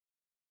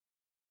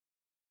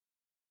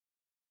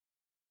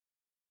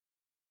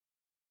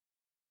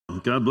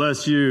God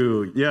bless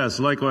you. Yes,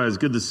 likewise.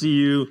 Good to see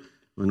you.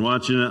 Been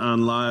watching it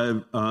on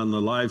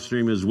the live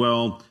stream as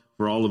well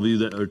for all of you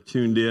that are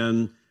tuned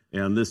in.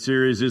 And this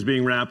series is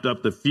being wrapped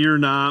up to Fear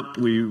Not.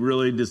 We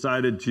really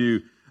decided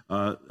to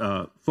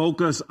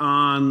focus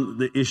on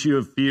the issue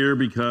of fear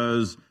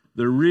because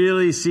there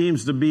really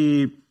seems to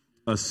be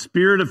a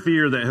spirit of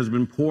fear that has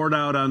been poured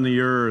out on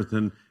the earth,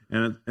 and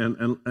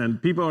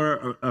people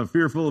are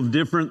fearful of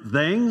different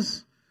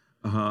things.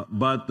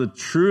 But the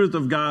truth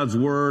of God's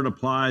word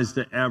applies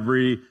to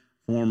every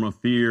form of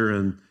fear.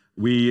 And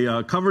we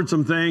covered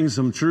some things,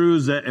 some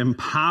truths that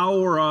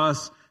empower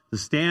us to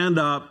stand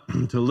up,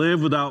 to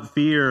live without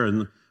fear.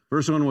 And the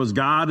first one was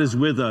God is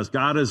with us.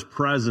 God is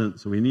present,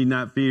 so we need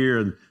not fear.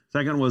 And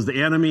second was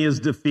the enemy is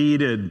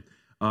defeated,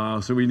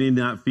 so we need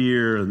not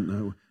fear.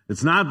 And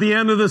it's not the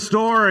end of the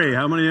story.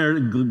 How many are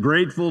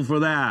grateful for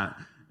that?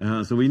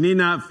 So we need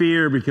not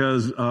fear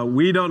because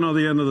we don't know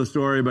the end of the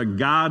story, but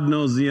God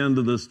knows the end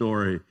of the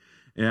story.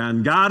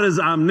 And God is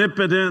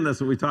omnipotent.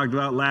 That's what we talked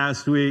about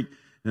last week.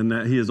 And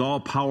that he is all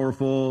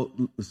powerful,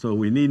 so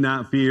we need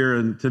not fear.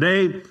 And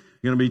today, we're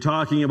going to be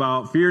talking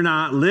about fear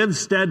not, live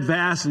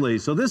steadfastly.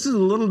 So this is a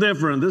little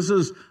different. This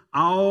is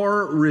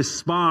our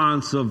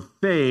response of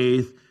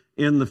faith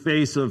in the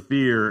face of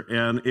fear,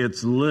 and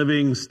it's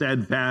living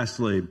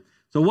steadfastly.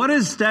 So what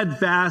is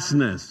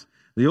steadfastness?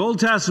 The Old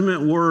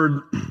Testament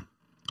word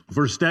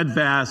for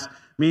steadfast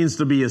means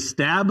to be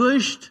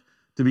established,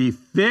 to be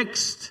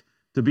fixed,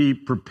 to be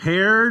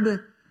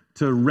prepared,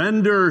 to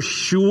render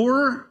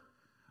sure,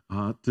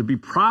 to be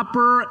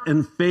proper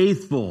and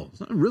faithful.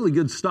 It's really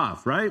good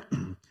stuff, right?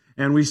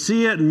 And we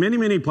see it in many,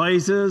 many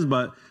places,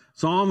 but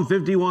Psalm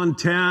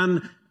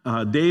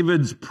 51:10,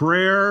 David's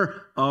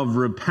prayer of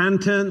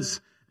repentance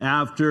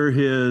after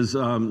his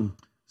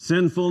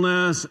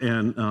sinfulness,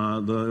 and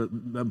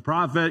the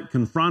prophet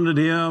confronted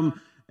him.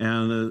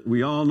 And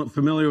we all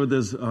familiar with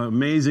this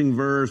amazing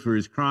verse where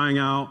he's crying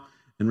out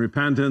in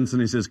repentance,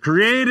 and he says,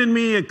 "Create in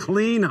me a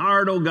clean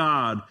heart, O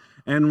God,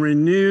 and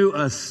renew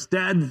a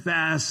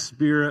steadfast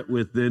spirit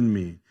within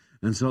me."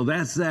 And so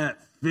that's that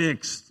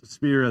fixed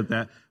spirit,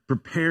 that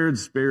prepared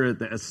spirit,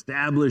 that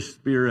established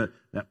spirit,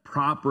 that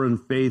proper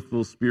and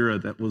faithful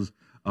spirit that was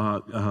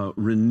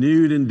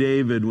renewed in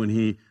David when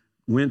he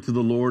went to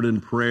the Lord in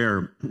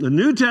prayer. The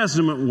New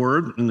Testament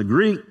word in the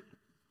Greek,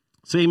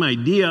 same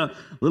idea,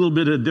 a little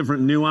bit of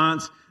different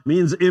nuance,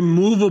 means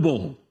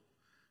immovable,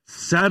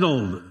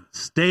 settled,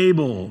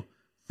 stable,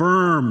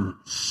 firm,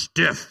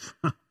 stiff.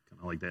 Kind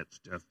of like that,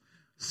 stiff.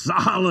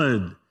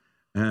 Solid.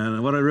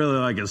 And what I really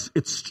like is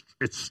it's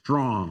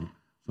strong.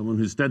 Someone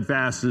who's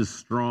steadfast is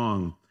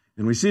strong.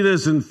 And we see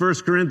this in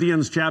 1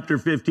 Corinthians chapter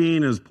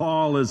 15 as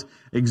Paul is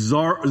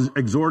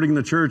exhorting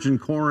the church in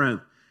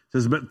Corinth. It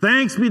says, "But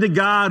thanks be to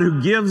God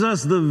who gives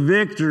us the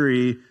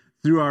victory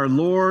through our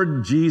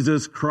Lord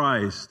Jesus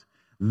Christ.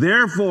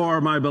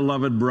 Therefore, my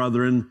beloved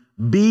brethren,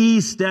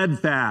 be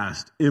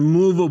steadfast,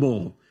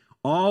 immovable,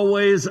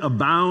 always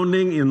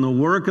abounding in the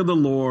work of the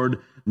Lord,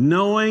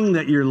 knowing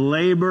that your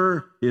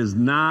labor is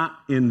not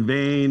in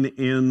vain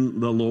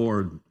in the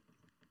Lord."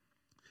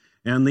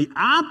 And the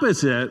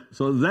opposite,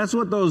 so that's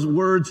what those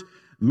words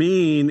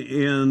mean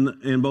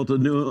in both the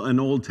New and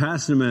Old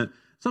Testament.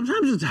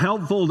 Sometimes it's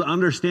helpful to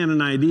understand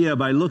an idea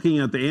by looking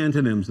at the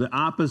antonyms, the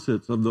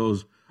opposites of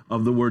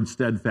the word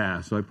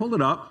steadfast. So I pulled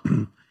it up,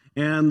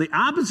 and the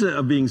opposite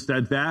of being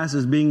steadfast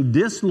is being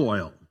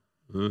disloyal,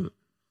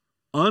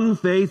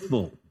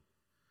 unfaithful,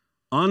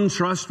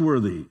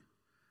 untrustworthy,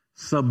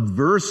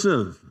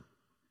 subversive,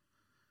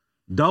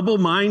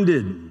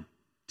 double-minded,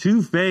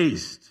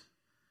 two-faced,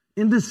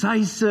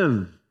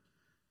 indecisive,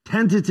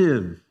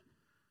 tentative,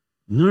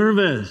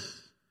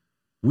 nervous,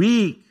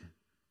 weak,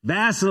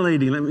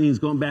 vacillating. That means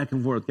going back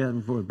and forth,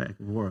 and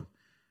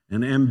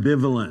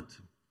ambivalent.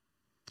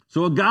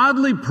 So a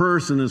godly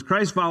person, as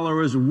Christ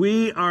followers,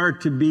 we are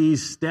to be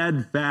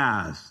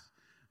steadfast.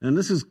 And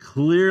this is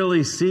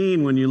clearly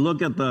seen when you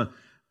look at the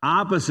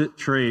opposite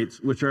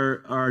traits, which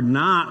are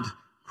not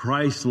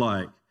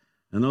Christ-like.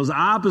 And those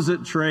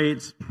opposite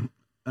traits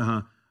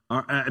are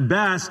at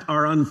best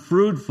are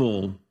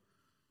unfruitful,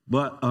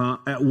 but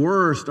at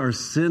worst are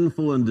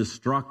sinful and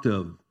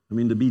destructive. I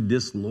mean, to be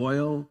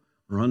disloyal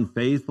or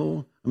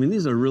unfaithful, I mean,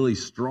 these are really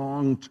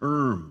strong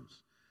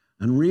terms.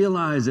 And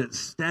realize that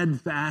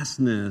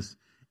steadfastness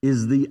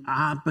is the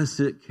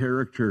opposite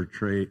character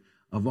trait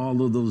of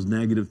all of those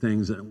negative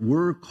things. That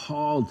we're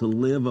called to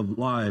live a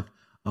life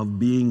of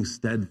being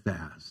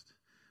steadfast.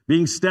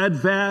 Being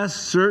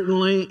steadfast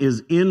certainly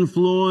is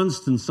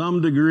influenced in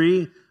some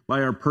degree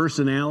by our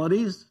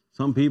personalities.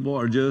 Some people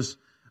are just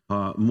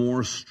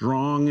more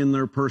strong in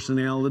their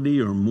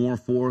personality or more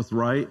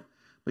forthright.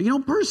 But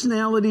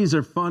personalities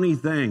are funny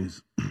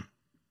things.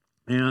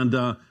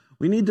 And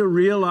we need to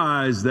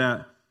realize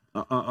that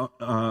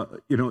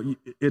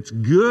it's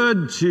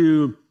good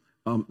to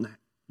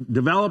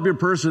develop your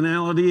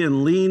personality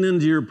and lean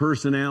into your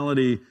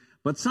personality,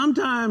 but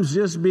sometimes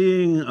just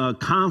being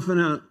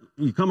confident,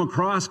 you come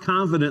across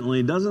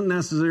confidently, doesn't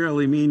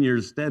necessarily mean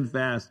you're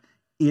steadfast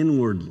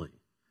inwardly.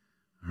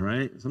 All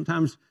right?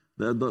 Sometimes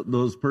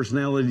those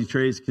personality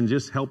traits can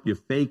just help you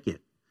fake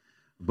it.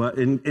 But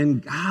in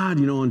God,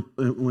 when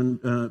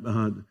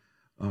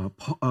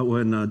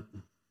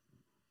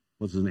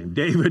what's his name?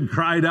 David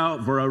cried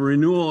out for a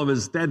renewal of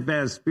his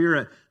steadfast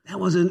spirit. That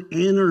was an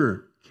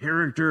inner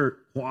character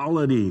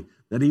quality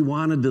that he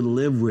wanted to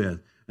live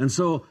with. And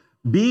so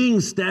being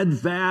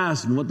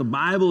steadfast and what the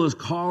Bible is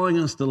calling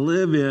us to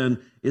live in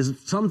is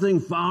something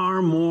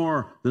far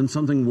more than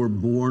something we're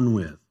born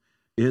with.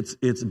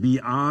 It's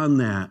beyond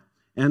that.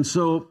 And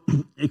so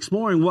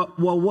exploring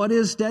what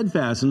is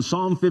steadfast? In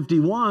Psalm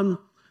 51,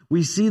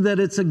 we see that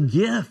it's a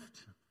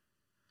gift.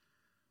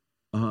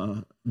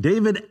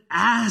 David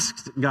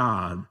asked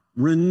God,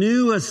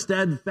 renew a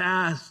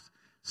steadfast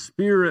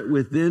spirit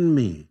within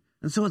me.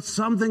 And so it's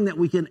something that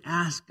we can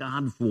ask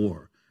God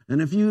for.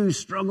 And if you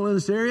struggle in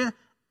this area,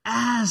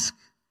 ask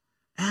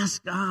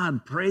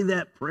God, pray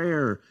that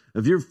prayer.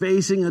 If you're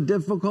facing a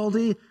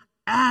difficulty,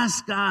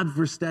 ask God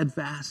for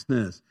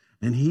steadfastness,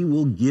 and he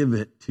will give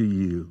it to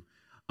you.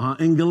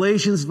 In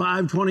Galatians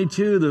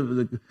 5:22,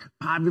 the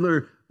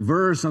popular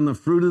verse on the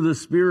fruit of the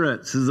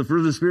Spirit says the fruit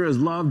of the Spirit is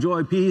love,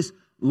 joy, peace,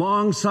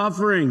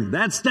 long-suffering.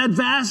 That's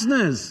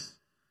steadfastness,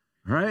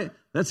 right?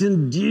 That's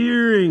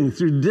enduring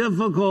through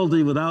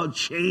difficulty without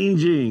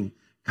changing.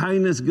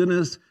 Kindness,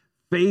 goodness,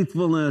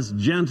 faithfulness,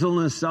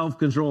 gentleness,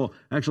 self-control.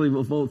 Actually,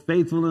 both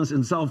faithfulness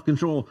and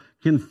self-control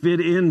can fit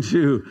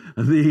into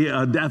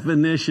the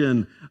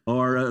definition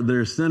or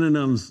their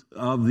synonyms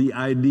of the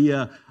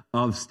idea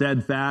of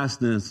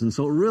steadfastness. And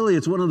so really,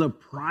 it's one of the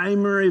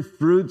primary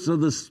fruits of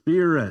the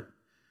Spirit.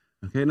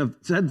 Okay, and if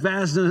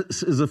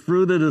steadfastness is a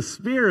fruit of the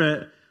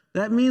Spirit,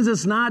 that means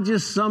it's not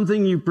just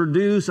something you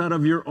produce out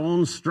of your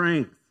own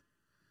strength,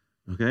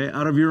 okay,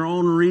 out of your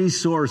own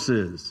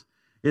resources.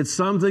 It's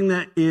something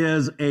that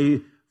is a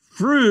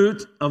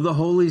fruit of the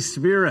Holy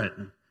Spirit.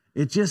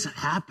 It just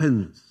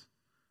happens,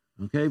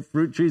 okay?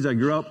 Fruit trees, I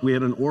grew up, we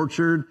had an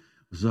orchard.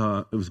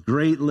 It was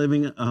great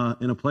living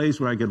in a place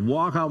where I could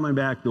walk out my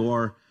back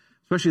door,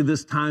 especially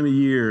this time of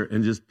year,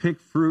 and just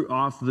pick fruit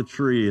off the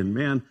tree. And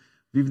man,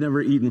 if you've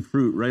never eaten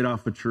fruit right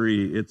off a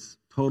tree, it's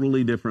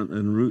totally different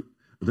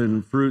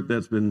than fruit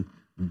that's been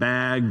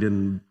bagged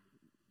and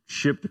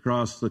shipped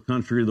across the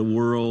country, the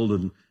world,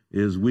 and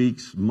is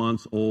weeks,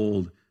 months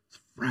old. It's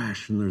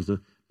fresh, and there's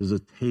a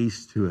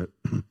taste to it.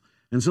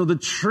 And so the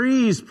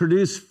trees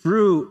produce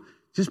fruit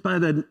just by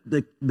the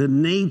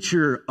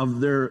nature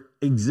of their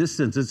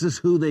existence. It's just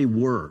who they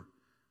were,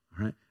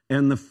 right?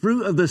 And the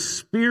fruit of the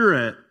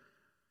Spirit,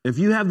 if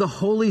you have the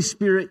Holy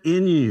Spirit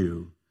in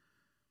you,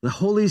 the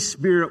Holy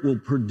Spirit will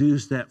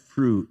produce that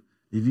fruit.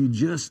 If you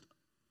just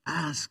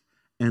ask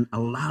and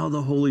allow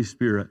the Holy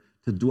Spirit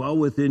to dwell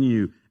within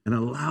you and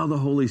allow the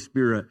Holy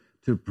Spirit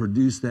to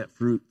produce that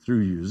fruit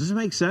through you. Does this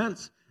make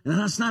sense? And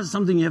that's not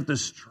something you have to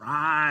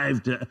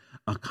strive to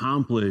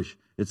accomplish.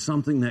 It's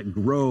something that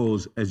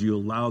grows as you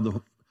allow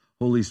the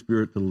Holy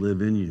Spirit to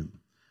live in you.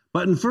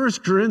 But in 1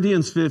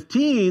 Corinthians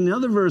 15, the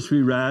other verse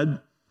we read,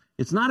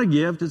 it's not a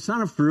gift, it's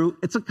not a fruit,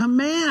 it's a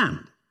command.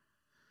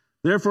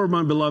 Therefore,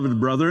 my beloved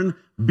brethren,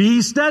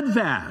 be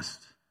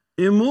steadfast,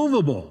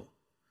 immovable.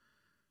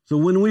 So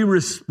when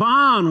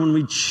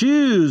we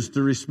choose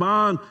to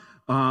respond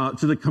to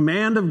the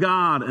command of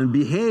God and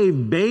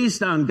behave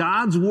based on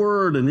God's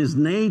word and his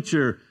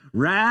nature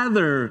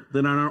rather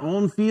than on our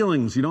own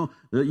feelings,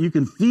 you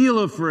can feel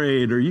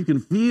afraid or you can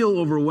feel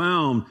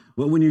overwhelmed,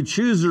 but when you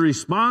choose to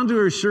respond to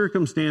our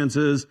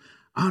circumstances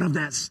out of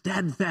that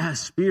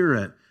steadfast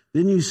spirit,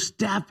 then you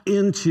step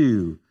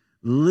into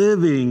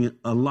living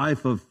a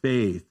life of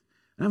faith.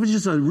 And that was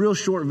just a real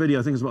short video,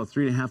 I think it's about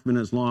 3.5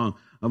 minutes long,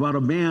 about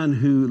a man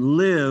who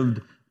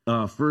lived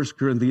 1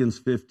 Corinthians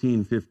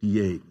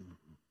 15:58.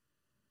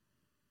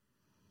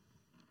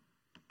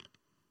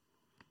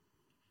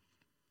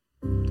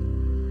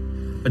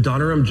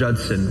 Adoniram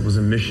Judson was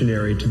a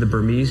missionary to the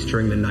Burmese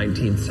during the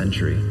 19th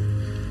century.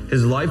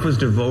 His life was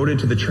devoted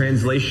to the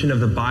translation of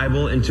the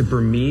Bible into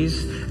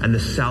Burmese and the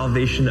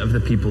salvation of the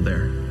people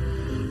there.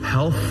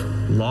 Health,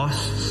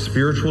 loss,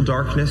 spiritual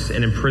darkness,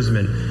 and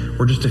imprisonment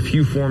were just a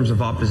few forms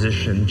of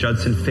opposition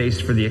Judson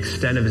faced for the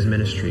extent of his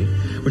ministry,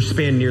 which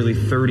spanned nearly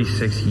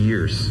 36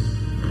 years.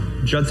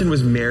 Judson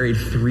was married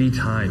 3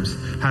 times,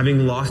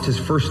 having lost his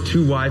first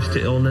 2 wives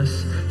to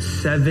illness.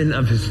 7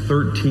 of his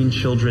 13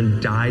 children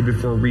died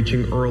before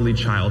reaching early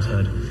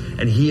childhood,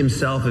 and he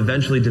himself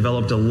eventually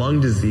developed a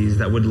lung disease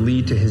that would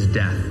lead to his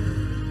death.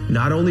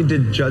 Not only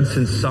did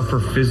Judson suffer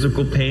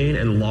physical pain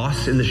and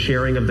loss in the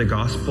sharing of the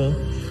gospel,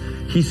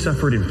 he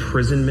suffered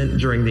imprisonment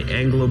during the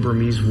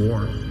Anglo-Burmese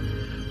War.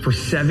 For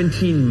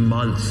 17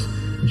 months,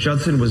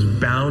 Judson was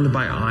bound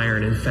by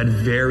iron and fed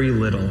very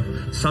little,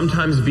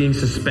 sometimes being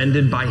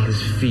suspended by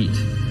his feet.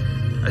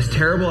 As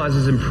terrible as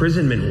his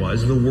imprisonment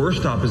was, the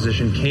worst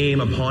opposition came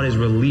upon his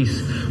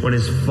release when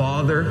his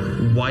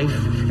father, wife,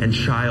 and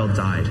child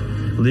died,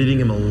 leaving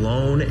him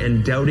alone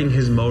and doubting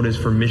his motives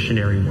for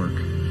missionary work.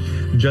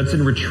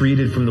 Judson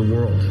retreated from the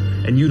world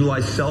and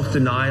utilized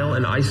self-denial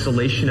and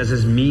isolation as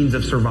his means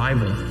of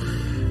survival.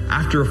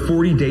 After a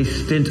 40-day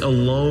stint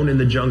alone in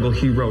the jungle,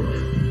 he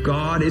wrote,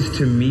 "God is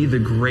to me the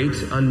great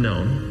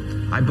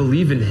unknown. I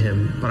believe in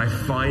him, but I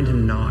find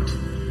him not."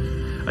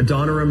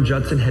 Adoniram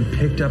Judson had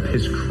picked up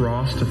his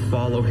cross to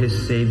follow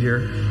his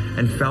Savior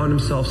and found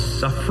himself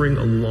suffering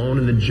alone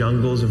in the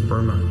jungles of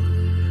Burma.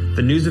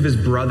 The news of his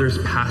brother's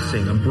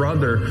passing, a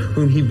brother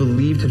whom he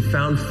believed had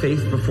found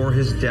faith before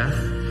his death,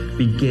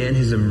 began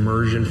his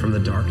immersion from the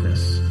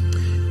darkness.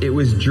 It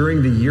was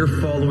during the year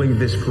following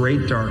this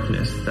great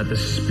darkness that the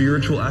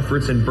spiritual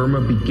efforts in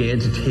Burma began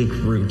to take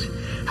root.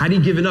 Had he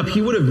given up,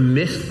 he would have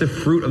missed the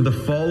fruit of the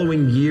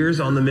following years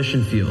on the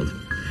mission field.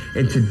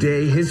 And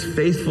today, his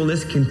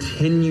faithfulness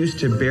continues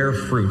to bear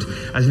fruit,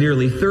 as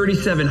nearly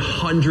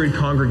 3,700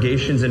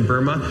 congregations in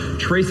Burma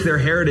trace their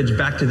heritage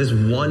back to this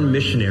one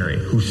missionary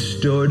who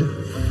stood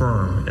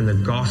firm in the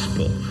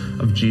gospel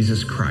of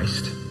Jesus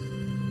Christ.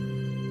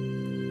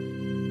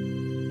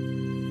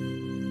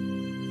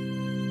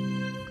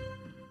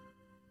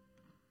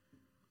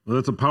 Well,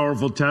 that's a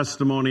powerful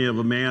testimony of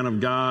a man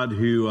of God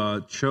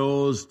who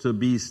chose to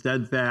be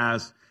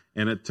steadfast,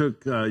 and it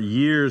took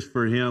years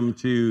for him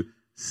to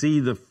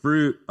see the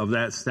fruit of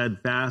that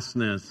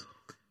steadfastness.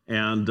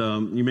 And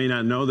you may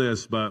not know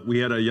this, but we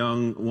had a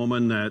young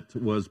woman that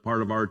was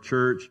part of our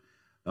church,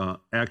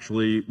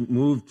 actually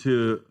moved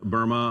to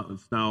Burma,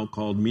 it's now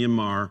called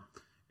Myanmar,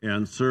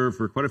 and served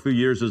for quite a few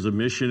years as a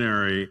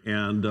missionary.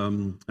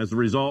 And as a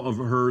result of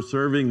her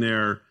serving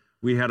there,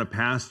 we had a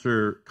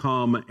pastor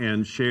come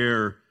and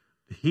share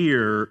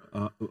here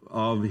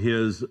of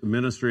his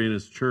ministry in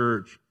his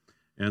church.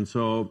 And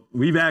so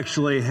we've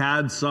actually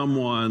had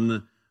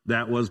someone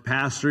that was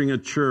pastoring a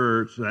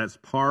church that's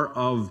part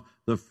of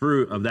the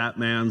fruit of that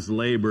man's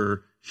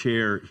labor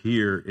share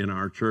here in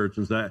our church.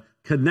 And so that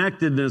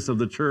connectedness of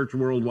the church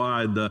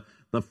worldwide,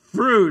 the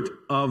fruit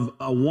of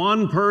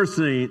one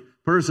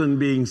person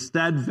being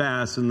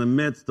steadfast in the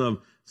midst of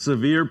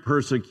severe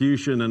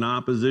persecution and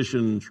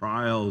opposition and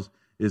trials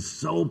is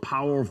so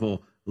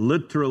powerful,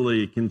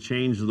 literally can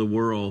change the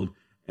world.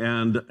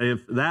 And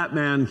if that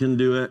man can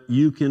do it,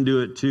 you can do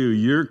it too.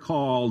 You're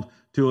called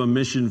to a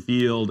mission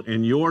field,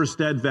 and your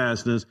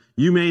steadfastness,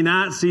 you may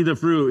not see the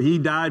fruit. He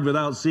died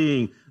without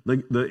seeing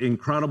the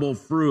incredible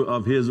fruit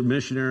of his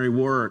missionary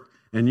work.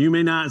 And you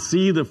may not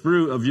see the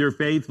fruit of your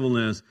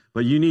faithfulness,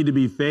 but you need to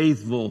be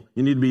faithful.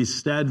 You need to be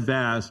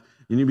steadfast.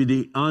 You need to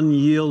be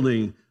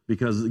unyielding,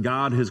 because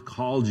God has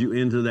called you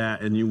into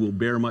that, and you will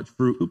bear much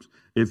fruit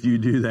if you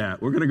do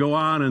that. We're going to go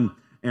on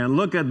and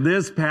look at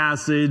this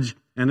passage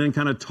and then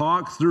kind of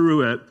talk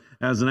through it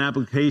as an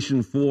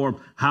application for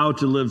how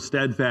to live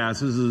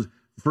steadfast. This is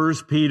 1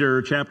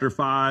 Peter chapter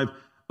 5,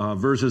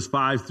 verses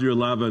 5 through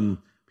 11.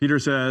 Peter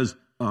says,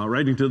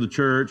 writing to the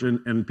church,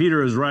 and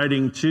Peter is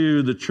writing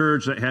to the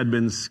church that had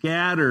been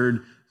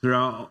scattered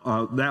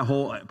throughout that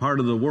whole part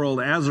of the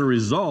world as a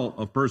result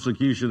of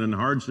persecution and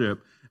hardship.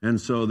 And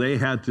so they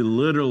had to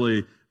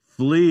literally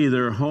flee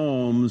their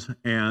homes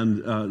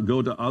and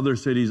go to other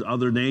cities,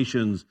 other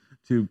nations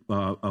to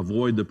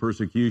avoid the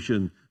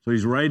persecution. So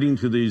he's writing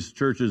to these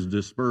churches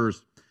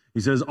dispersed. He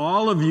says,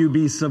 all of you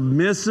be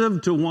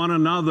submissive to one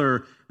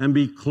another and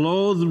be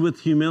clothed with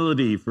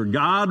humility, for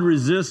God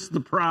resists the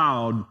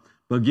proud,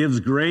 but gives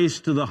grace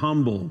to the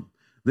humble.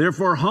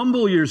 Therefore,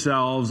 humble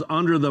yourselves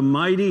under the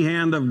mighty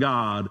hand of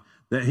God,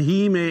 that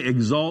he may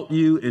exalt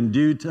you in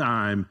due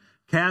time,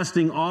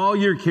 casting all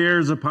your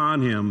cares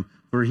upon him,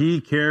 for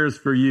he cares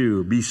for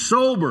you. Be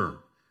sober,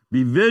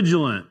 be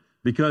vigilant,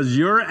 because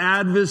your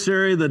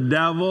adversary, the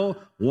devil,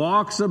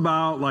 walks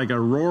about like a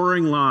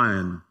roaring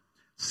lion,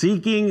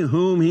 seeking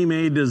whom he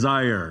may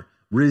desire.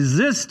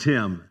 Resist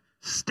him,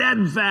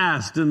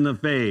 steadfast in the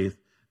faith,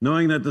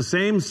 knowing that the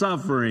same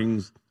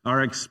sufferings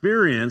are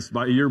experienced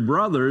by your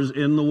brothers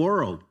in the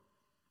world.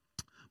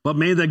 But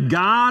may the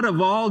God of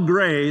all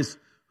grace,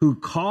 who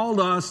called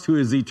us to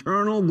his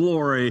eternal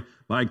glory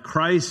by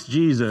Christ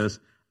Jesus,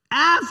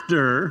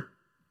 after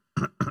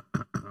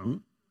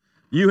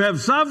you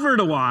have suffered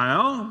a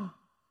while,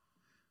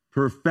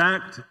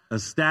 perfect,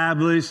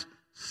 establish,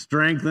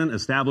 strengthen.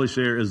 Establish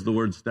there is the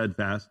word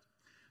steadfast.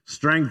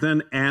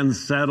 Strengthen and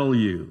settle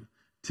you.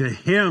 To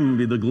him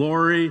be the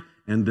glory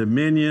and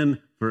dominion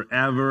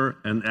forever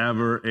and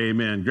ever.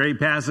 Amen. Great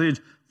passage.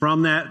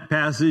 From that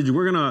passage,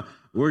 we're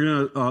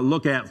gonna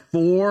look at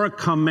 4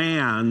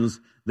 commands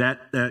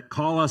that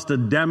call us to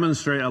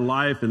demonstrate a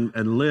life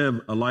and live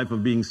a life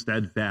of being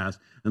steadfast.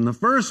 And the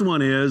first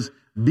one is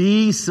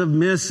be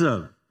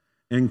submissive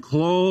and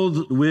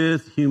clothed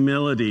with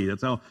humility.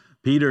 That's how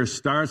Peter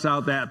starts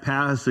out that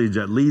passage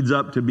that leads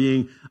up to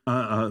being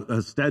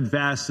a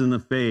steadfast in the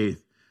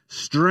faith.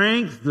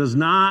 Strength does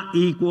not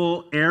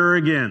equal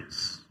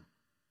arrogance.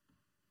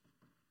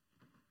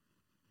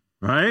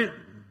 Right?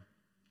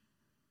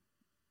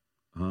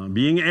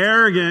 Being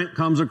arrogant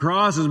comes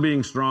across as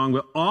being strong,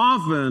 but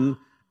often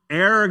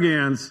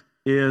arrogance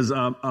is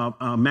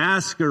a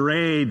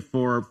masquerade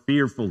for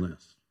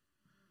fearfulness.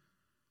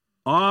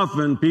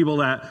 Often people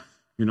that,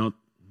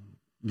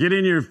 get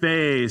in your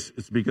face,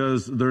 it's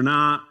because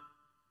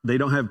they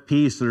don't have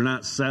peace, they're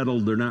not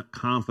settled, they're not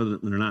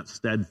confident, they're not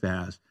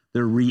steadfast.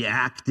 They're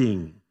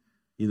reacting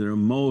either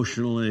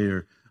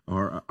emotionally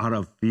or out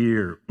of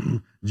fear.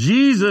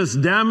 Jesus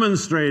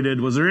demonstrated,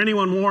 was there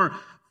anyone more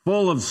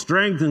full of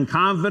strength and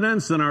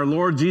confidence than our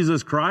Lord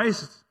Jesus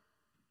Christ?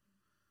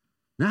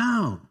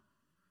 No.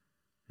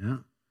 Yeah.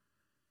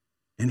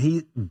 And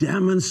he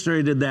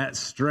demonstrated that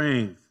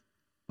strength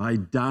by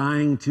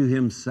dying to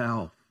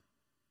himself.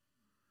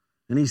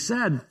 And he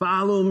said,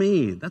 follow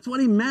me. That's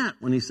what he meant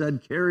when he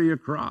said, carry your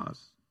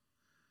cross.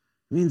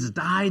 It means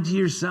die to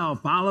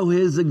yourself. Follow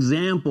his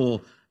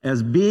example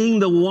as being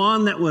the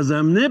one that was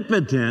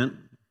omnipotent.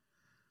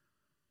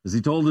 As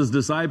he told his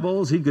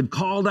disciples, he could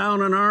call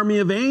down an army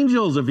of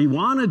angels if he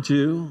wanted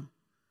to,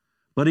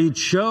 but he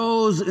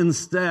chose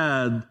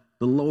instead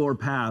the lower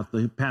path,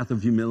 the path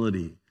of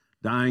humility,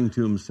 dying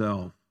to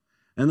himself.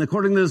 And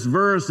according to this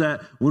verse,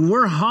 that when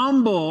we're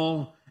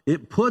humble,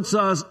 it puts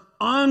us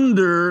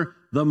under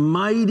the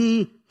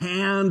mighty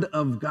hand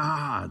of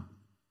God.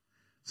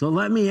 So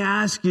let me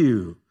ask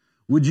you,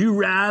 would you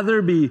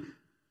rather be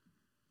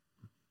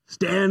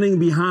standing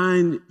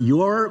behind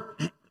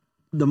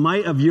the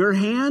might of your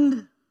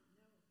hand?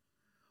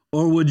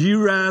 Or would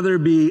you rather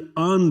be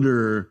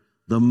under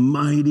the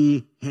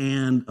mighty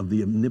hand of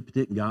the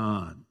omnipotent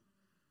God?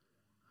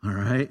 All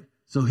right?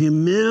 So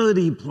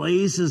humility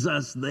places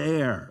us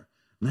there.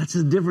 And that's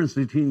the difference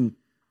between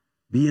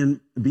being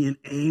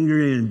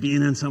angry and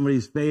being in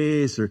somebody's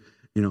face, or,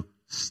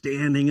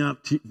 standing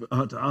up to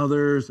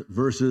others,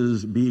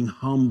 versus being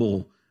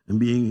humble and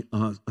being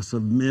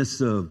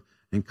submissive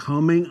and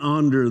coming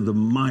under the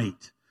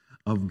might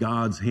of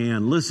God's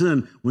hand.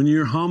 Listen, when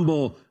you're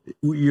humble,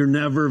 you're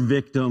never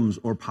victims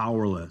or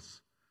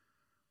powerless.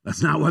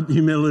 That's not what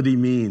humility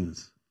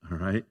means, all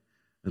right?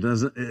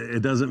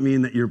 It doesn't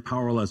mean that you're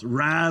powerless.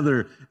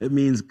 Rather, it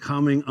means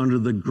coming under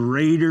the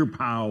greater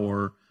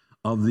power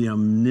of the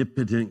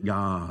omnipotent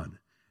God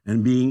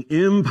and being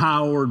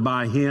empowered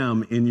by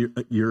him in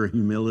your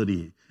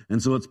humility.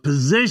 And so it's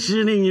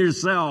positioning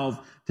yourself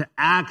to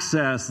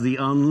access the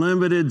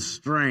unlimited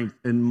strength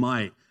and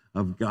might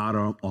of God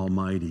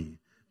Almighty.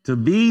 To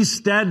be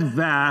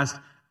steadfast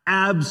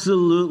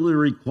absolutely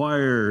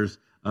requires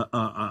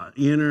an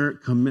inner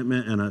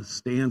commitment and a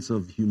stance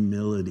of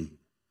humility.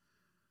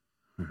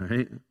 All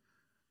right?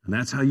 And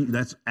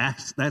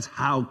that's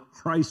how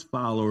Christ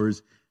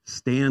followers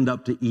stand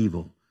up to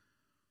evil,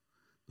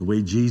 the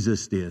way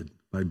Jesus did,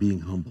 by being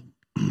humble.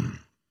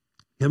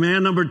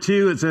 Command number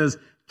 2, it says,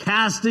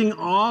 casting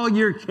all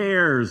your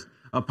cares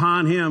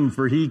upon him,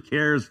 for he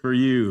cares for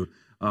you.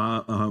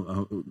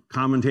 A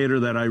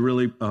commentator that I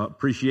really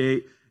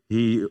appreciate,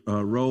 he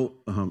wrote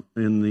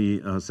in the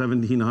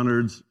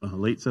 1700s,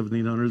 late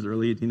 1700s,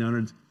 early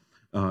 1800s,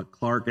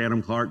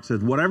 Adam Clark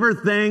said, whatever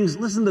things,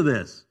 listen to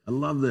this, I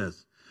love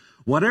this,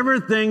 whatever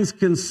things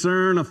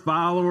concern a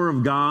follower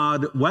of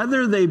God,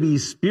 whether they be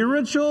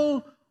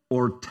spiritual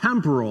or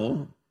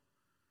temporal,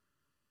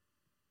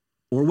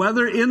 or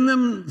whether in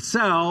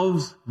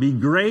themselves be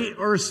great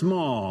or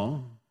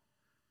small,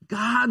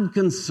 God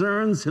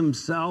concerns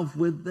himself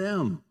with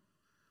them.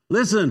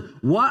 Listen,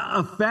 what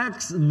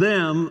affects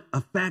them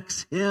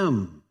affects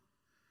him.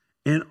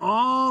 In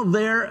all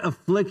their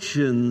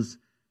afflictions,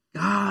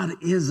 God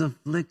is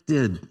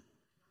afflicted.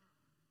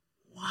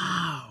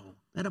 Wow,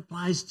 that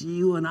applies to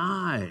you and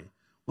I.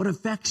 What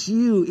affects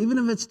you, even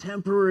if it's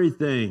temporary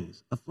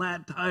things, a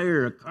flat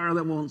tire, a car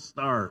that won't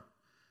start,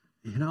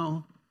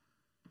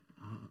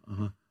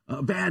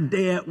 a bad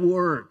day at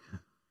work.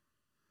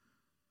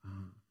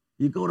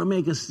 You go to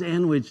make a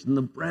sandwich and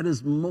the bread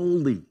is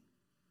moldy.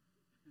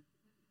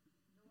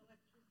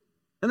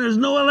 And there's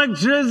no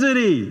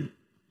electricity.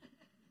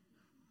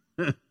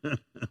 It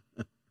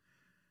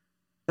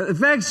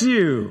affects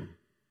you.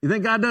 You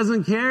think God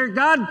doesn't care?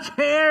 God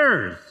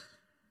cares.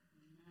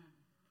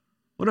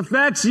 What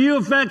affects you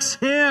affects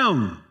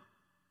him.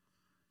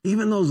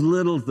 Even those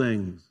little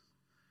things,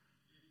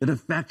 it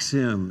affects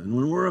him. And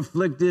when we're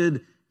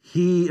afflicted,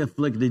 he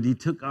afflicted. He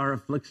took our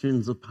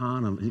afflictions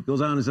upon him. He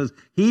goes on and says,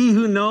 he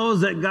who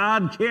knows that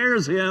God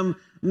cares him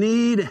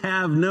need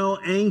have no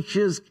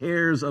anxious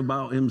cares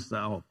about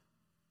himself.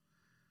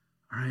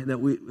 All right,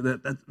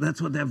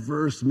 that's what that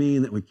verse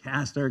means, that we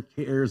cast our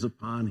cares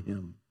upon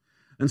him.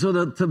 And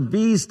so to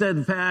be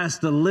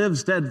steadfast, to live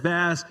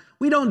steadfast,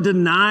 we don't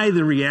deny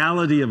the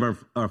reality of our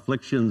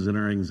afflictions and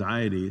our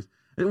anxieties.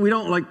 We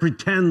don't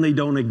pretend they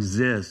don't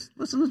exist.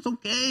 Listen, it's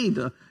okay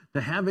to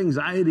have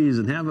anxieties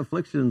and have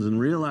afflictions and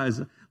realize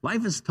that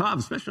life is tough,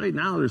 especially right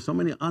now. There's so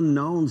many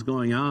unknowns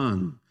going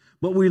on.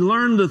 But we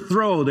learn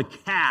to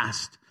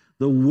cast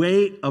the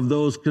weight of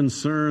those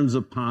concerns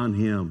upon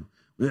him.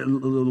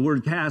 The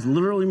word cast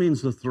literally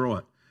means to throw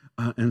it.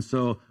 And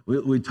so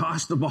we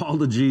toss the ball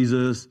to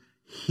Jesus.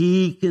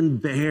 He can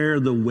bear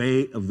the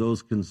weight of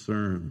those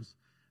concerns.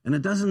 And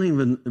it doesn't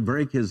even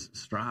break his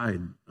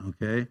stride,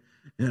 okay?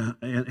 Yeah,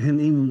 and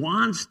he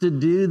wants to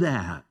do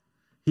that.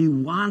 He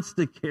wants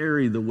to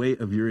carry the weight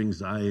of your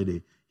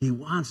anxiety. He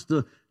wants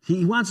to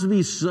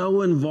be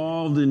so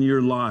involved in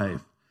your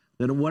life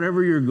that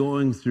whatever you're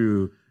going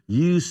through,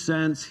 you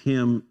sense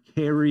him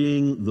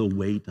carrying the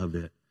weight of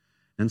it.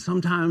 And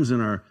sometimes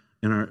in our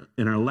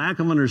in our lack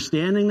of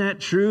understanding that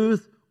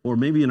truth, or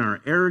maybe in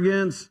our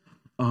arrogance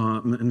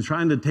and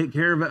trying to take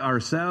care of it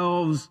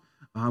ourselves.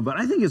 But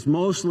I think it's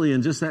mostly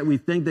in just that we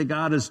think that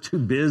God is too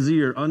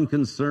busy or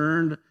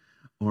unconcerned,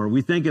 or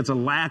we think it's a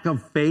lack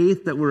of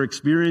faith that we're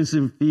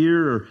experiencing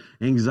fear or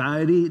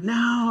anxiety.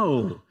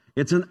 No,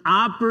 it's an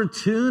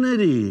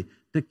opportunity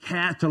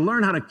to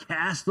learn how to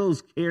cast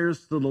those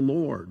cares to the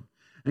Lord.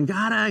 And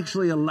God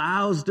actually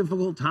allows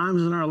difficult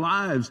times in our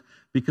lives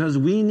because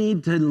we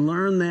need to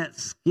learn that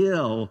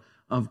skill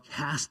of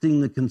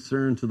casting the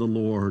concern to the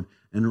Lord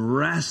and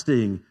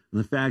resting in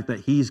the fact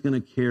that He's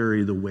going to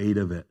carry the weight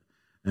of it,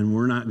 and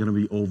we're not going to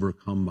be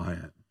overcome by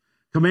it.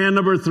 Command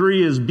number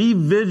 3 is be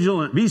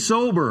vigilant, be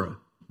sober,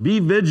 be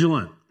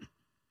vigilant.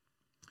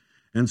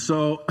 And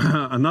so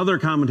another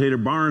commentator,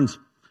 Barnes,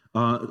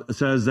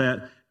 says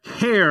that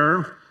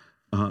care,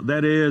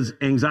 that is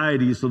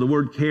anxiety, so the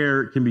word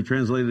care can be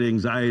translated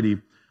anxiety,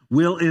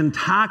 will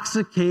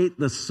intoxicate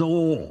the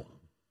soul.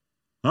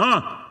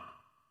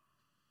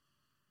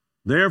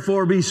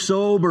 Therefore be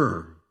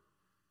sober,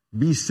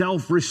 be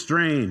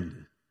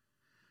self-restrained.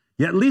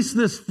 Yet at least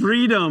this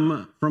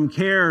freedom from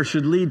care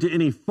should lead to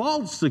any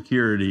false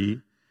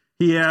security.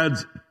 He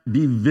adds,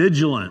 be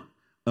vigilant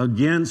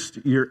against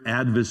your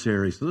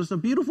adversary. So there's a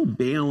beautiful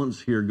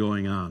balance here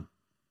going on.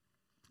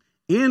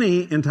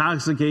 Any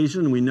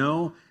intoxication, we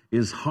know,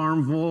 is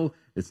harmful.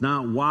 It's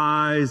not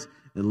wise.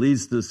 It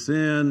leads to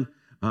sin.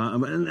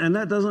 And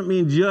that doesn't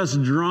mean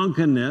just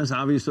drunkenness.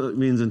 Obviously, it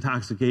means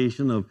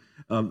intoxication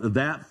of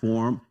that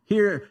form.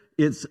 Here,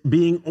 it's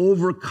being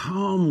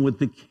overcome with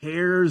the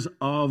cares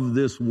of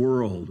this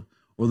world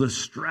or the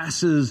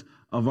stresses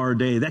of our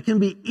day. That can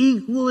be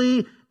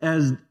equally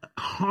as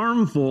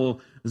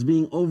harmful as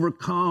being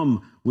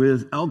overcome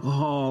with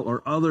alcohol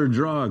or other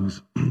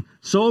drugs.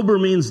 Sober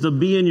means to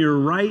be in your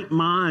right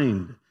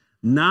mind,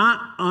 not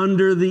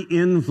under the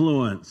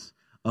influence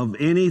of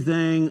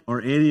anything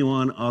or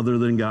anyone other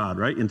than God,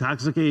 right?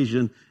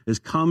 Intoxication is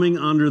coming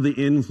under the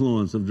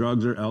influence of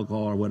drugs or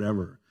alcohol or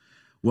whatever.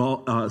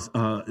 Well,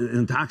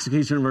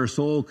 intoxication of our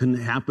soul can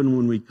happen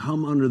when we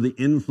come under the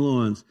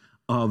influence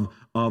of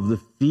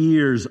the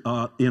fears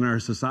in our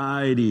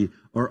society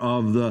or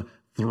of the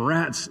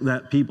threats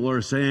that people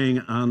are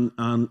saying on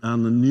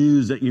the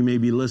news that you may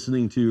be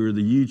listening to or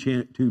the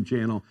YouTube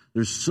channel.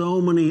 There's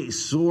so many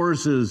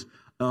sources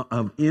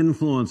of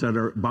influence that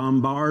are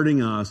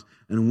bombarding us,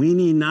 and we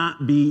need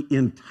not be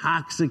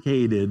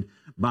intoxicated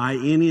by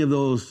any of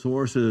those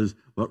sources,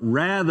 but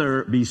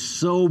rather be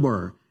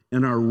sober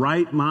in our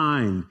right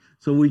mind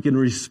so we can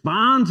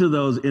respond to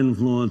those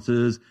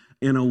influences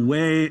in a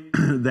way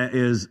that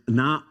is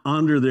not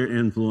under their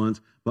influence,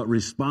 but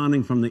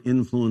responding from the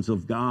influence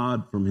of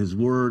God, from His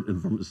Word,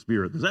 and from the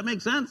Spirit. Does that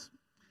make sense?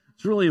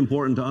 It's really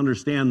important to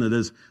understand that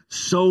this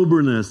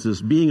soberness,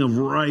 this being of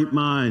right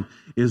mind,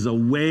 is a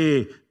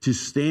way to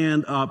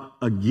stand up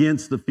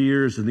against the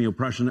fears and the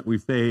oppression that we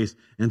face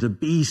and to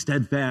be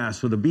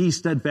steadfast. So to be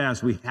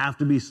steadfast, we have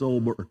to be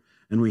sober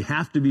and we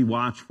have to be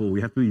watchful.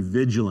 We have to be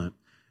vigilant.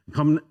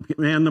 Command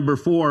number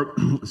 4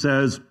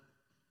 says,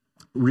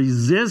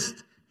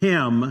 resist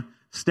him,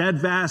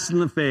 steadfast in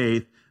the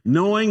faith,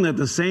 knowing that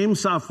the same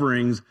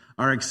sufferings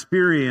are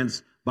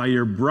experienced by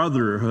your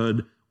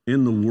brotherhood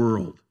in the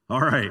world.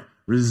 All right,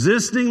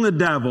 resisting the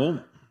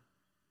devil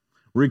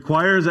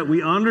requires that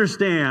we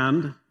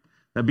understand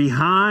that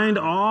behind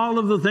all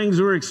of the things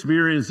we're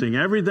experiencing,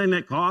 everything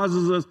that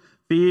causes us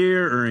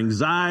fear or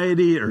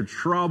anxiety or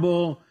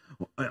trouble,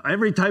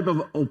 every type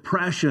of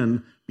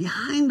oppression,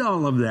 behind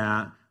all of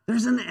that,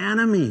 there's an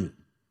enemy.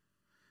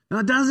 Now,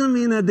 it doesn't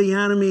mean that the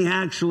enemy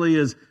actually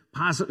is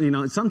possibly,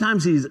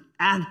 sometimes he's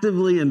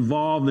actively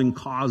involved in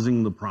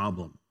causing the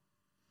problem.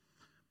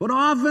 But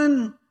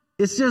often,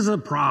 it's just a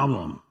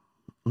problem,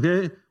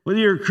 okay? Whether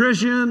you're a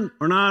Christian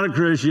or not a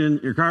Christian,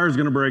 your car is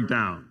going to break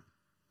down.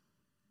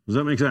 Does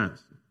that make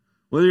sense?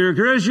 Whether you're a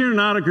Christian or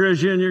not a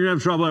Christian, you're going to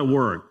have trouble at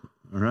work,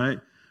 all right?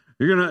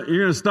 You're going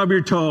to stub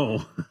your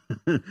toe.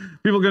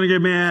 People are going to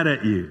get mad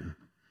at you.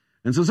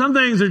 And so some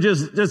things are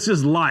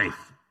just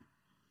life.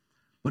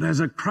 But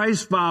as a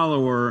Christ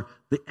follower,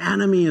 the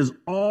enemy is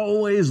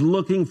always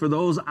looking for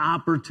those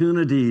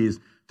opportunities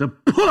to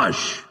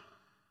push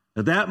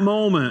at that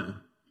moment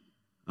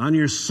on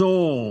your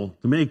soul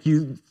to make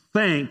you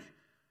think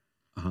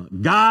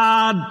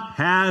God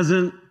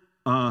hasn't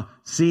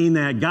seen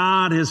that.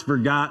 God has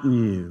forgotten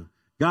you.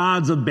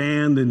 God's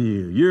abandoned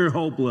you. You're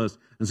hopeless.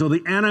 And so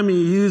the enemy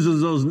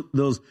uses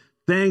those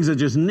things that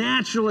just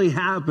naturally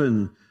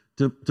happen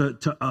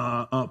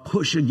to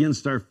push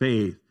against our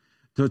faith,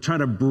 to try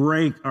to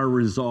break our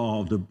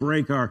resolve, to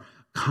break our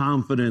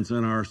confidence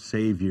in our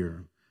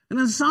Savior. And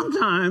then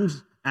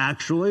sometimes,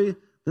 actually,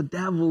 the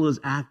devil is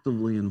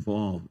actively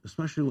involved,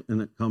 especially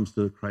when it comes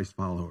to Christ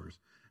followers.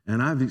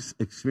 And I've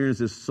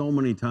experienced this so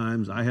many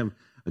times. I have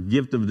a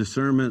gift of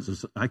discernment,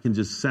 so I can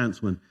just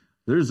sense when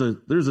there's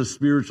a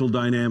spiritual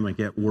dynamic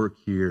at work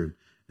here,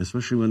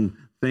 especially when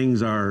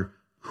things are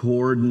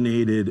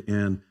coordinated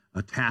and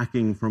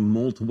attacking from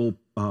multiple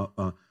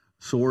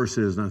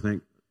sources. And I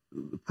think,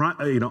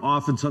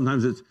 often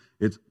sometimes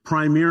It's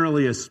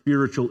primarily a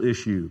spiritual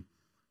issue.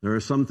 There are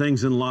some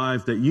things in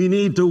life that you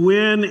need to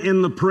win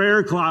in the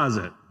prayer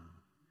closet.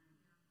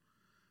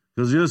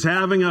 Because just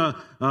having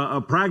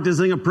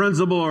practicing a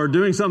principle or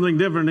doing something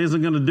different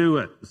isn't going to do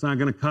it. It's not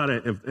going to cut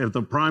it. If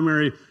the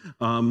primary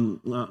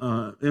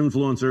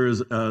influencer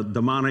is a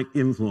demonic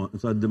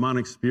influence, a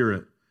demonic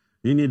spirit,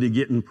 you need to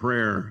get in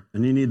prayer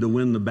and you need to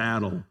win the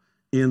battle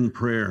in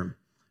prayer.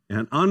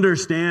 And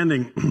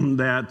understanding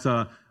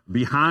that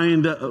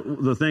behind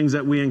the things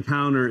that we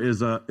encounter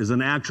is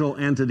an actual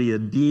entity, a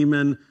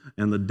demon,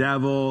 and the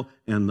devil,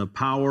 and the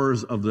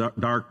powers of the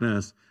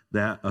darkness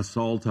that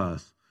assault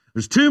us.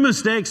 There's two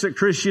mistakes that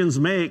Christians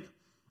make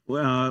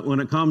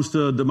when it comes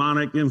to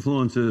demonic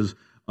influences.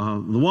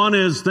 The one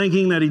is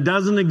thinking that he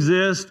doesn't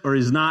exist or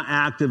he's not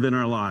active in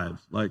our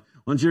lives. Like,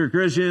 once you're a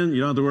Christian,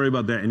 you don't have to worry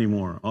about that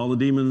anymore. All the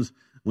demons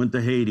went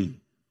to Haiti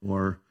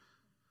or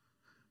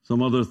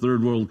some other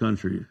third world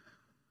country.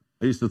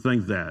 I used to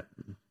think that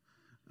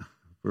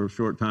for a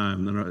short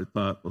time. Then I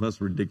thought, well, that's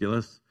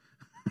ridiculous.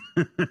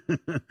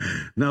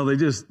 No, they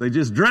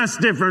just dress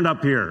different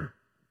up here.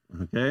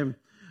 Okay?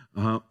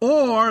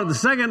 Or the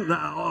second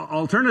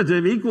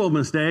alternative, equal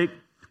mistake,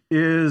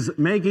 is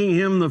making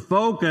him the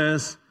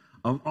focus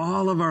of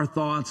all of our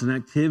thoughts and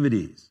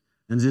activities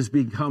and just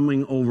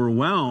becoming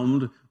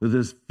overwhelmed with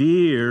this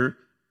fear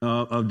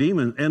of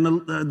demons. And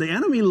the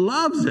enemy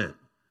loves it.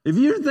 If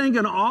you're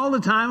thinking all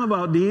the time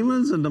about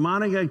demons and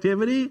demonic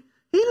activity,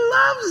 he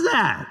loves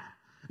that.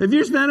 If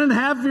you're spending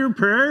half your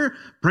prayer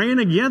praying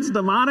against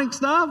demonic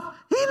stuff,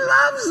 he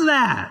loves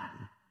that.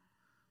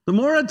 The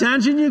more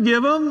attention you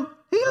give him,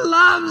 he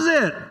loves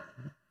it.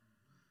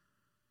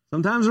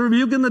 Sometimes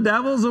rebuking the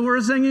devil is the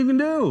worst thing you can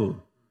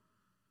do.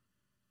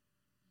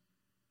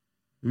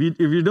 If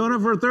you're doing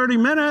it for 30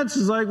 minutes,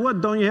 it's like,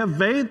 what, don't you have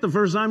faith? The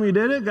first time you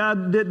did it,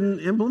 God didn't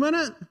implement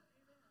it?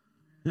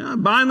 Yeah,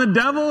 bind the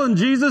devil in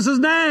Jesus'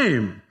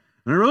 name.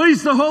 And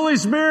release the Holy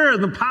Spirit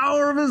and the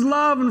power of his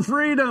love and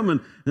freedom.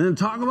 And then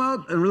talk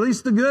about and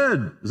release the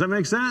good. Does that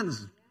make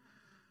sense?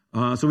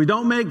 So we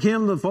don't make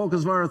him the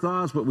focus of our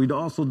thoughts, but we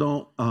also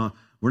don't...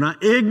 we're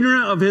not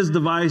ignorant of his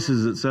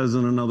devices, it says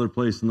in another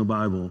place in the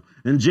Bible.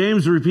 And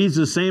James repeats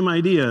the same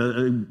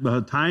idea,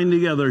 tying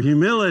together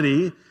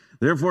humility,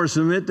 therefore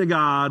submit to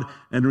God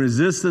and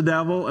resist the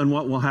devil, and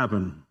what will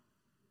happen?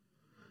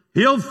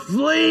 He'll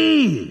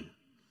flee.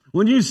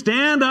 When you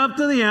stand up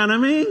to the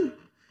enemy,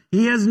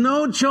 he has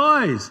no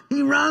choice.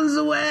 He runs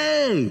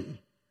away.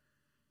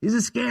 He's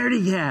a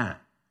scaredy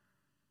cat,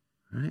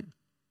 right?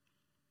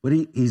 But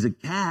he's a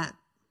cat.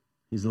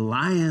 He's a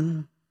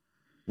lion.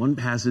 One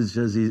passage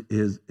says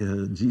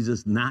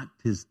Jesus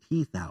knocked his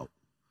teeth out.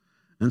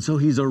 And so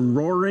he's a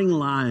roaring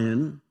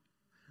lion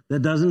that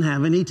doesn't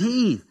have any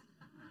teeth.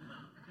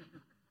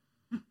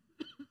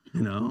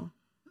 You know?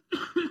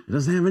 He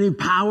doesn't have any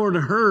power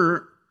to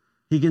hurt.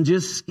 He can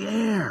just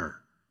scare.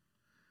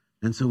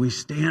 And so we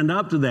stand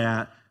up to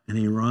that and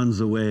he runs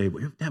away.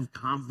 We have to have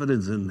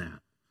confidence in that.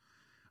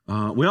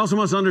 We also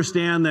must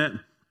understand that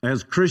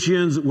as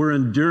Christians, we're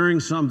enduring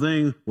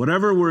something.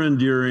 Whatever we're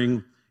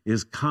enduring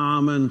is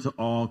common to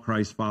all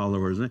Christ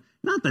followers.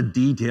 Not the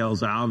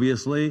details,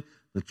 obviously.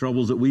 The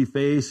troubles that we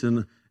face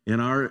in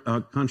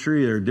our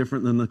country are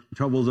different than the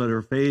troubles that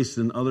are faced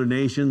in other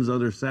nations,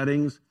 other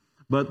settings.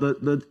 But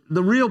the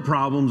real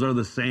problems are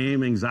the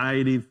same: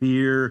 anxiety,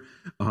 fear,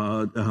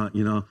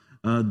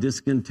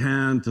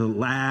 discontent,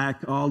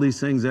 lack, all these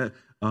things that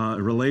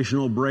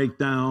relational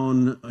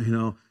breakdown,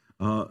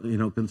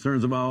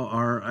 concerns about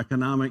our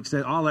economic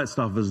state. All that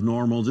stuff is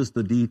normal. Just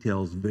the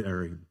details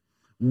vary.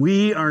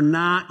 We are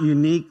not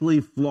uniquely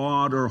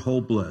flawed or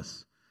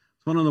hopeless.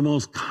 It's one of the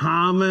most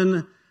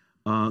common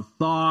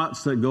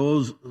thoughts that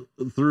goes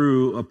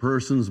through a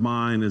person's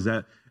mind is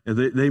that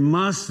they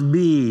must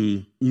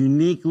be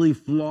uniquely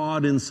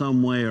flawed in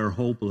some way or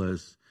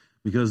hopeless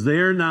because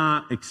they're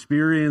not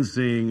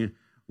experiencing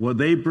what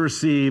they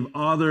perceive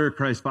other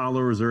Christ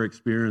followers are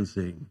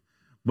experiencing.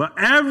 But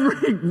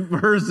every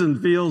person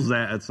feels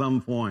that at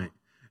some point.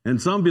 And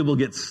some people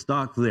get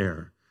stuck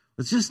there.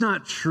 It's just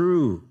not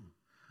true.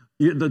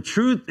 The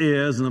truth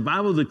is, and the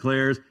Bible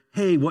declares,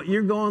 hey, what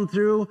you're going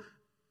through,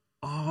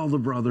 all the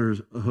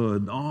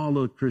brotherhood, all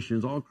the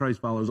Christians, all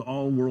Christ followers,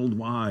 all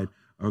worldwide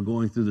are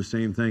going through the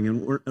same thing.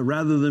 And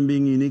rather than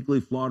being uniquely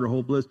flawed or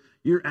hopeless,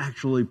 you're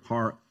actually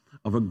part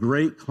of a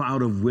great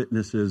cloud of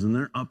witnesses. And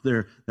they're up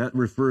there. That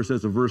refers,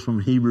 that's a verse from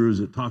Hebrews.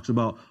 It talks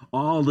about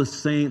all the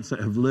saints that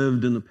have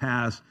lived in the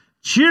past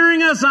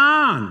cheering us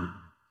on.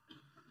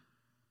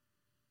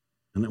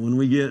 And that when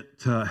we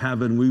get to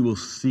heaven, we will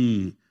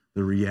see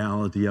the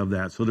reality of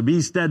that. So to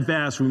be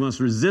steadfast, we must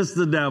resist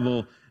the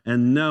devil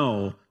and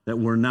know that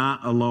we're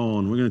not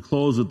alone. We're going to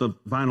close with the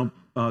final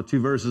two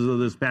verses of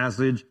this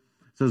passage.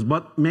 It says,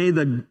 but may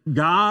the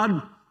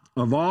God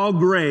of all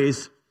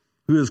grace,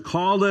 who has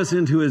called us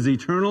into his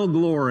eternal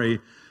glory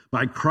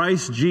by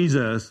Christ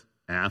Jesus,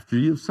 after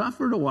you've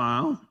suffered a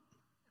while.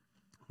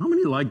 How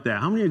many like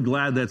that? How many are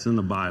glad that's in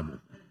the Bible?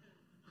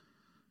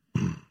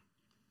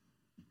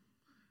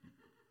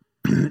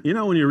 You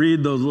know, when you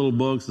read those little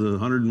books, the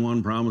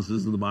 101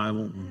 promises of the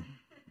Bible,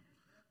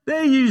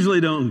 They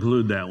usually don't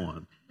include that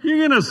one. You're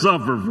going to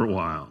suffer for a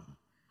while.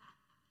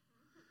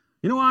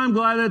 You know why I'm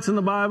glad that's in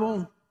the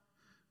Bible?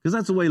 Because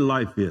that's the way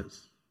life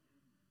is.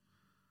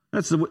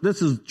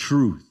 This is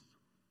truth.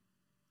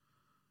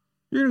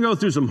 You're going to go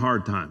through some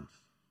hard times.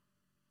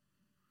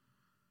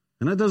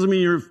 And that doesn't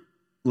mean you're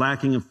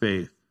lacking of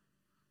faith.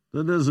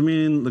 That doesn't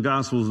mean the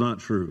gospel is not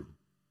true.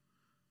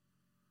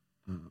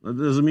 That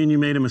doesn't mean you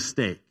made a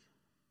mistake.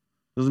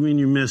 Doesn't mean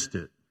you missed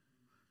it.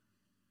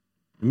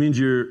 It means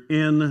you're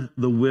in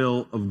the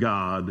will of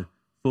God,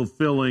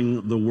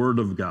 fulfilling the word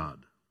of God.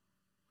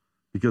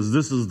 Because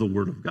this is the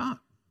word of God.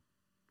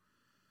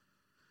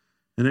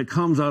 And it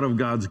comes out of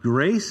God's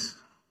grace.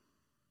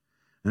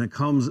 And it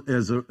comes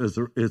as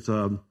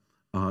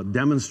a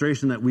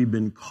demonstration that we've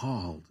been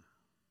called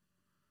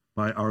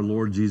by our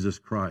Lord Jesus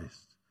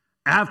Christ.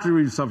 After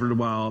we've suffered a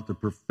while, to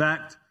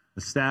perfect,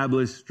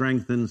 establish,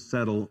 strengthen,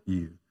 settle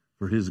you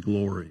for his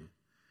glory.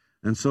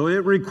 And so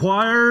it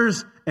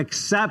requires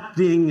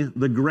accepting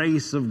the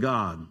grace of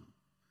God.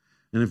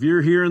 And if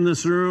you're here in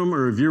this room,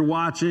 or if you're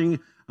watching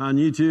on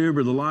YouTube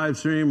or the live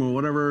stream or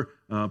whatever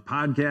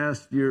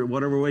podcast,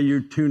 whatever way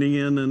you're tuning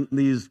in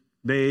these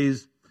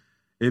days,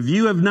 if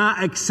you have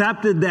not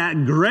accepted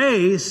that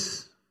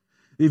grace,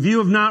 if you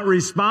have not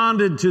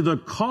responded to the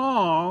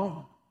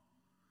call,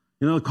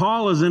 the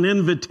call is an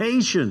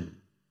invitation.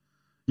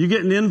 You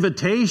get an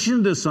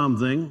invitation to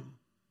something,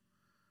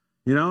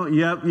 you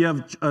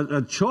have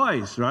a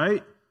choice,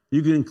 right?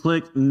 You can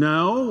click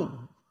no.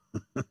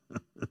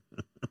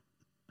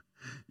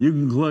 You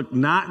can click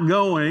not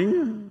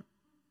going.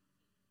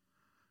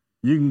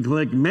 You can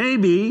click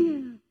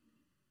maybe.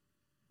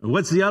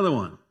 What's the other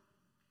one?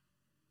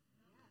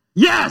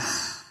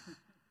 Yes!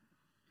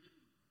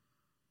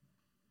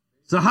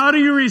 So how do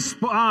you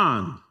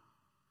respond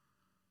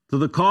to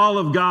the call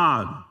of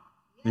God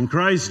in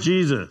Christ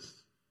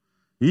Jesus?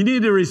 You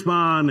need to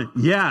respond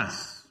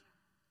yes.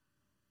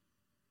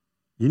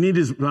 You need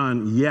to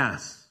respond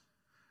yes.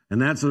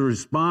 And that's a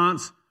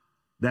response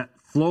that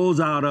flows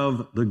out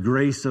of the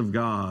grace of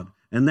God.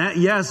 And that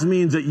yes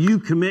means that you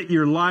commit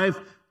your life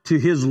to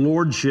his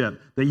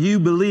lordship, that you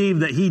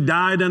believe that he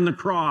died on the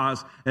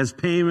cross as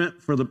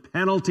payment for the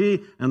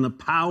penalty and the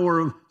power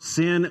of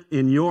sin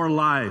in your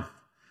life,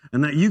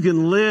 and that you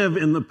can live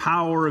in the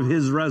power of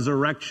his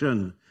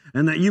resurrection,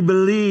 and that you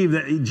believe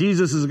that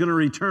Jesus is going to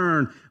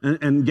return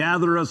and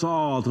gather us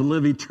all to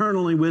live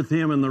eternally with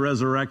him in the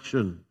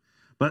resurrection.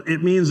 But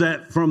it means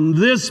that from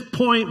this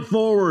point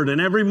forward,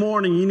 and every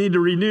morning you need to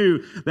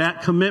renew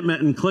that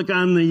commitment and click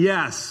on the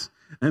yes.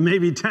 And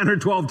maybe 10 or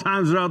 12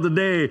 times throughout the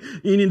day,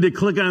 you need to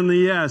click on the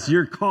yes.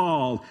 You're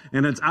called,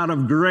 and it's out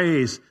of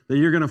grace that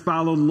you're going to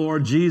follow the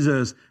Lord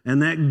Jesus.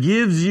 And that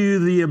gives you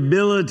the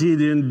ability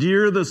to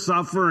endure the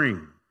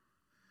suffering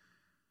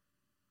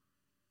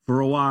for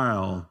a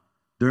while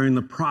during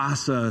the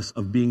process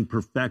of being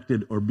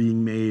perfected or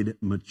being made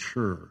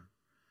mature,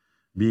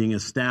 being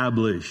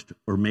established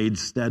or made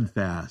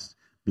steadfast,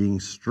 being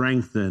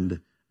strengthened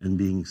and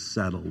being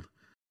settled.